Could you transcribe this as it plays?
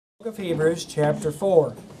of Hebrews, chapter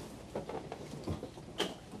 4.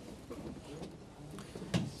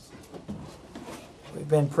 We've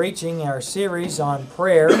been preaching our series on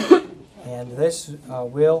prayer, and this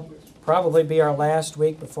will probably be our last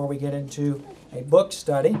week before we get into a book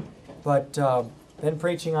study. But been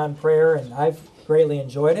preaching on prayer, and I've greatly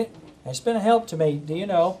enjoyed it. And it's been a help to me. Do you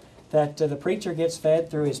know that the preacher gets fed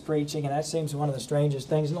through his preaching, and that seems one of the strangest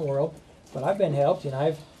things in the world. But I've been helped, and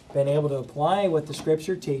I've been able to apply what the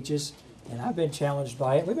Scripture teaches, and I've been challenged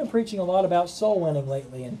by it. We've been preaching a lot about soul winning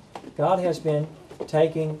lately, and God has been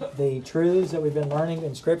taking the truths that we've been learning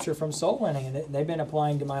in Scripture from soul winning, and they've been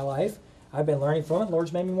applying to my life. I've been learning from it. The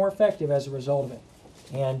Lord's made me more effective as a result of it.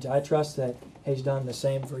 And I trust that He's done the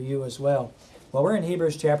same for you as well. Well, we're in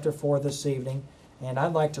Hebrews chapter 4 this evening, and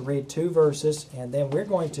I'd like to read 2 verses, and then we're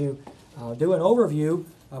going to do an overview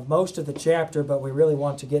of most of the chapter, but we really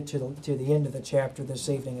want to get to the end of the chapter this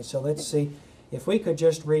evening. And so let's see if we could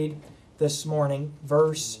just read this morning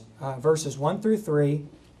verses 1 through 3,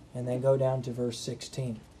 and then go down to verse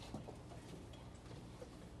 16.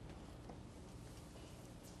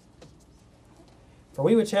 For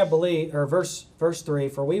we which have believed, or verse 3,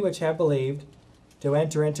 for we which have believed to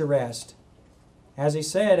enter into rest. As he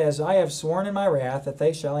said, as I have sworn in my wrath, that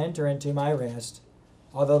they shall enter into my rest,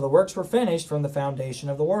 although the works were finished from the foundation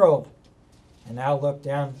of the world. And now look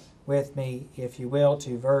down with me, if you will,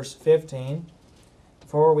 to verse 15.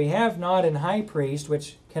 For we have not an high priest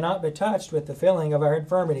which cannot be touched with the feeling of our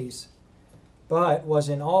infirmities, but was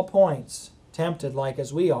in all points tempted like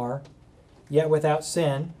as we are, yet without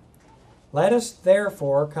sin. Let us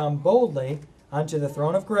therefore come boldly unto the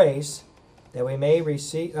throne of grace, that we may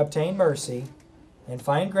obtain mercy, and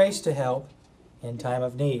find grace to help in time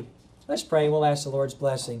of need. Let's pray. We'll ask the Lord's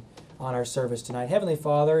blessing on our service tonight. Heavenly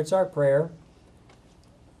Father, it's our prayer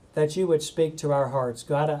that you would speak to our hearts.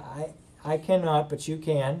 God, I cannot, but you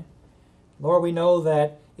can. Lord, we know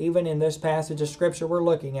that even in this passage of Scripture we're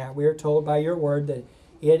looking at, we are told by your word that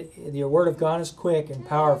your word of God is quick and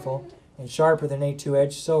powerful and sharper than a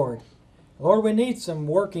two-edged sword. Lord, we need some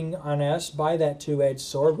working on us by that two-edged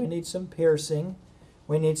sword. We need some piercing.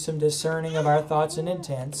 We need some discerning of our thoughts and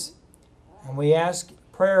intents. And we ask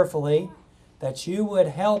prayerfully that you would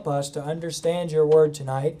help us to understand your word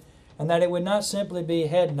tonight, and that it would not simply be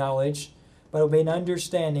head knowledge, but it would be an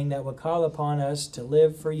understanding that would call upon us to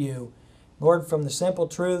live for you. Lord, from the simple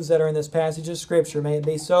truths that are in this passage of Scripture, may it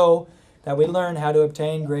be so that we learn how to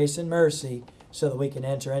obtain grace and mercy so that we can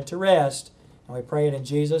enter into rest. And we pray it in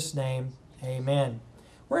Jesus' name. Amen.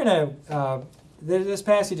 We're in this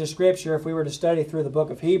passage of Scripture, if we were to study through the book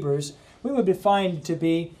of Hebrews, we would find to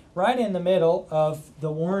be right in the middle of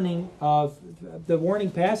the warning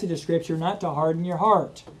passage of Scripture not to harden your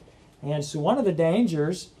heart. And so one of the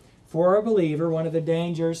dangers for a believer, one of the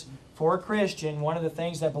dangers for a Christian, one of the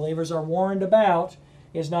things that believers are warned about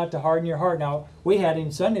is not to harden your heart. Now, we had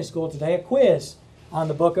in Sunday school today a quiz on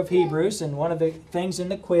the book of Hebrews, and one of the things in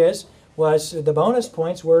the quiz was the bonus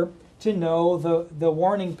points were to know the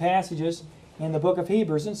warning passages in the book of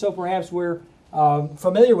Hebrews. And so perhaps we're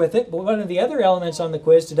familiar with it. But one of the other elements on the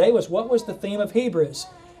quiz today was, what was the theme of Hebrews?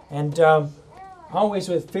 And always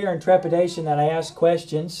with fear and trepidation that I ask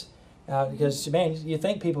questions, because, man, you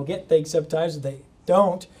think people get things sometimes that they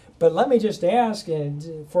don't. But let me just ask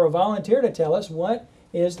for a volunteer to tell us, what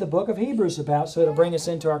is the book of Hebrews about, so it'll bring us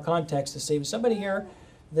into our context this evening. Somebody here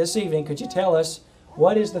this evening, could you tell us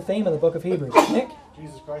what is the theme of the book of Hebrews? Nick?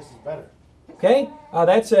 Jesus Christ is better. Okay,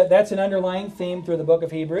 that's an underlying theme through the book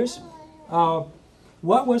of Hebrews.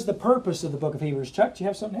 What was the purpose of the book of Hebrews? Chuck, do you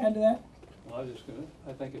have something to add to that? Well,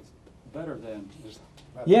 I think it's better than just...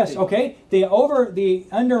 Yes, okay. The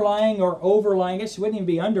underlying or overlying, I guess it wouldn't even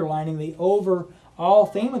be underlining, the overall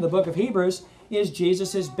theme of the book of Hebrews is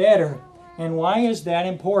Jesus is better. And why is that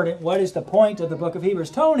important? What is the point of the book of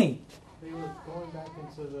Hebrews? Tony? They were going back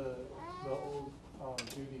into the old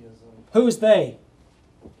Judaism. Who's they?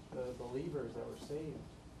 The believers that were saved.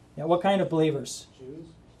 Yeah, what kind of believers? Jews.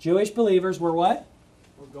 Jewish believers were what?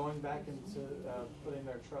 We're going back into putting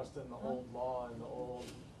their trust in the old law and the old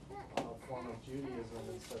form of Judaism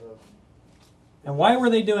instead of... And why were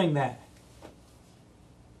they doing that?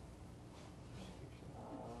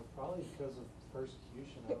 Probably because of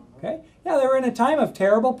persecution, I don't know. Okay. Yeah, they were in a time of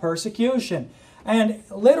terrible persecution. And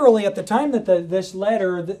literally at the time that this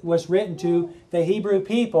letter was written to the Hebrew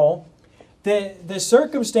people, the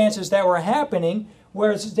circumstances that were happening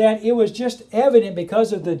was that it was just evident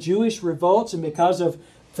because of the Jewish revolts and because of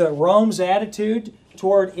the Rome's attitude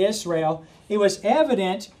toward Israel. It was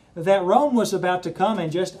evident that Rome was about to come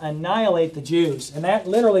and just annihilate the Jews. And that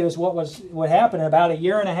literally was what happened in about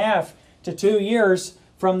 1.5 to 2 years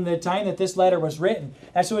from the time that this letter was written.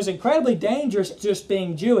 And so it was incredibly dangerous just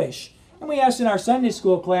being Jewish. And we asked in our Sunday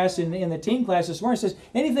school class, in the teen class this morning, it says,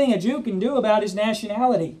 anything a Jew can do about his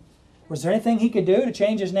nationality? Was there anything he could do to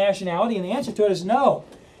change his nationality? And the answer to it is no.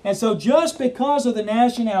 And so just because of the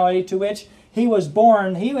nationality to which he was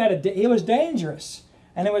born, he was dangerous.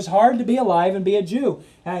 And it was hard to be alive and be a Jew.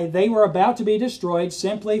 They were about to be destroyed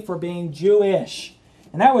simply for being Jewish.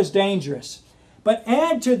 And that was dangerous. But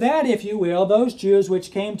add to that, if you will, those Jews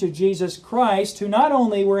which came to Jesus Christ, who not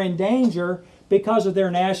only were in danger because of their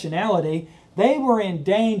nationality, they were in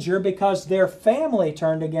danger because their family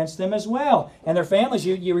turned against them as well. And their families,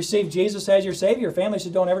 you receive Jesus as your Savior, your family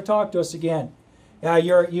said, don't ever talk to us again.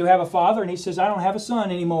 You have a father, and he says, I don't have a son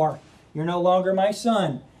anymore. You're no longer my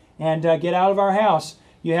son. And get out of our house.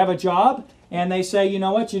 You have a job, and they say, you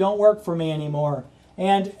know what, you don't work for me anymore.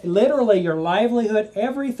 And literally your livelihood,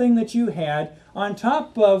 everything that you had, on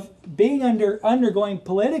top of being undergoing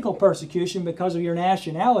political persecution because of your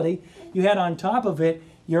nationality, you had on top of it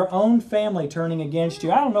your own family turning against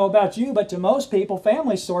you. I don't know about you, but to most people,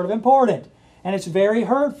 family's sort of important. And it's very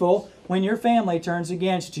hurtful when your family turns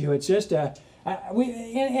against you. It's just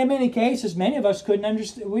in many cases, many of us couldn't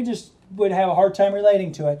understand. We just would have a hard time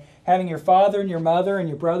relating to it. Having your father and your mother and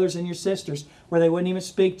your brothers and your sisters where they wouldn't even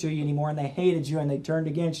speak to you anymore, and they hated you and they turned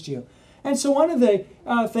against you. And so one of the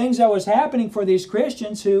things that was happening for these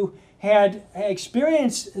Christians who had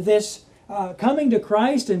experienced this coming to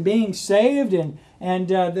Christ and being saved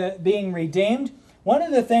and being redeemed, one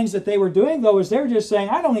of the things that they were doing, though, is they were just saying,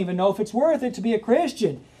 I don't even know if it's worth it to be a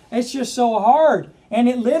Christian. It's just so hard. And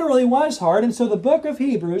it literally was hard. And so the book of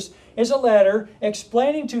Hebrews is a letter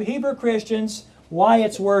explaining to Hebrew Christians why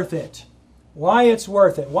it's worth it. Why it's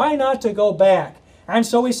worth it. Why not to go back? And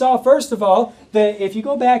so we saw, first of all, that if you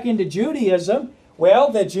go back into Judaism,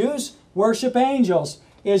 well, the Jews worship angels.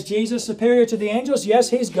 Is Jesus superior to the angels? Yes,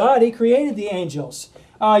 He's God. He created the angels.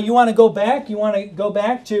 You want to go back? You want to go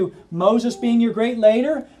back to Moses being your great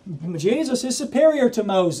leader? Jesus is superior to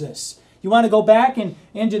Moses. You want to go back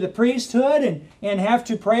into the priesthood and have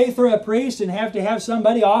to pray through a priest and have to have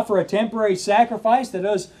somebody offer a temporary sacrifice that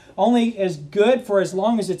is only as good for as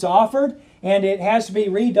long as it's offered, and it has to be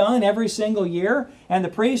redone every single year, and the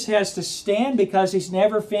priest has to stand because he's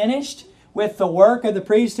never finished with the work of the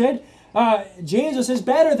priesthood? Jesus is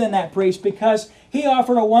better than that priest because He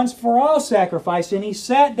offered a once-for-all sacrifice, and He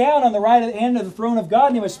sat down on the right end of the throne of God,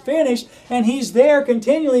 and He was finished, and He's there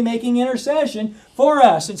continually making intercession for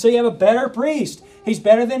us. And so you have a better priest. He's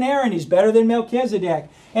better than Aaron. He's better than Melchizedek.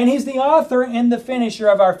 And He's the author and the finisher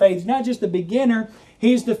of our faith. He's not just the beginner,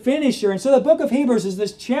 He's the finisher. And so the book of Hebrews is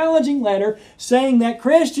this challenging letter saying that,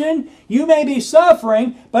 Christian, you may be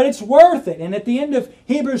suffering, but it's worth it. And at the end of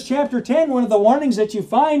Hebrews chapter 10, one of the warnings that you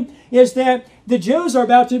find is that the Jews are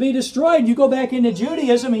about to be destroyed. You go back into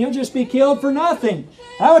Judaism and you'll just be killed for nothing.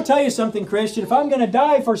 I would tell you something, Christian. If I'm going to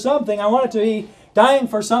die for something, I want it to be dying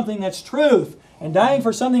for something that's truth, and dying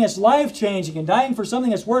for something that's life-changing, and dying for something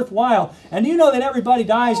that's worthwhile. And do you know that everybody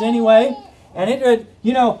dies anyway? And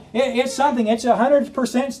it's something. It's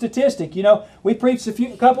 100% statistic. We preached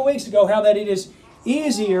a couple weeks ago how that it is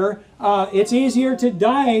easier. It's easier to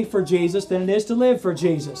die for Jesus than it is to live for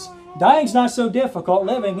Jesus. Dying's not so difficult.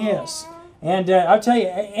 Living is. And I'll tell you,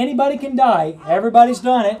 anybody can die. Everybody's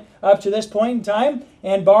done it up to this point in time.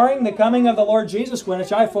 And barring the coming of the Lord Jesus,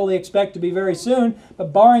 which I fully expect to be very soon,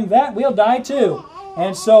 but barring that, we'll die too.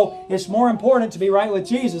 And so it's more important to be right with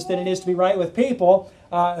Jesus than it is to be right with people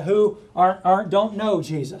who don't know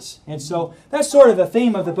Jesus. And so that's sort of the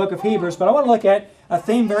theme of the book of Hebrews. But I want to look at a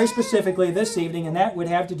theme very specifically this evening, and that would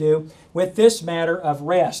have to do with this matter of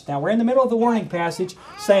rest. Now, we're in the middle of the warning passage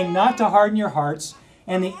saying not to harden your hearts.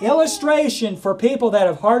 And the illustration for people that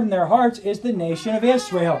have hardened their hearts is the nation of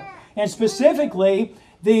Israel. And specifically,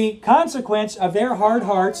 the consequence of their hard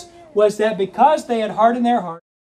hearts was that because they had hardened their hearts,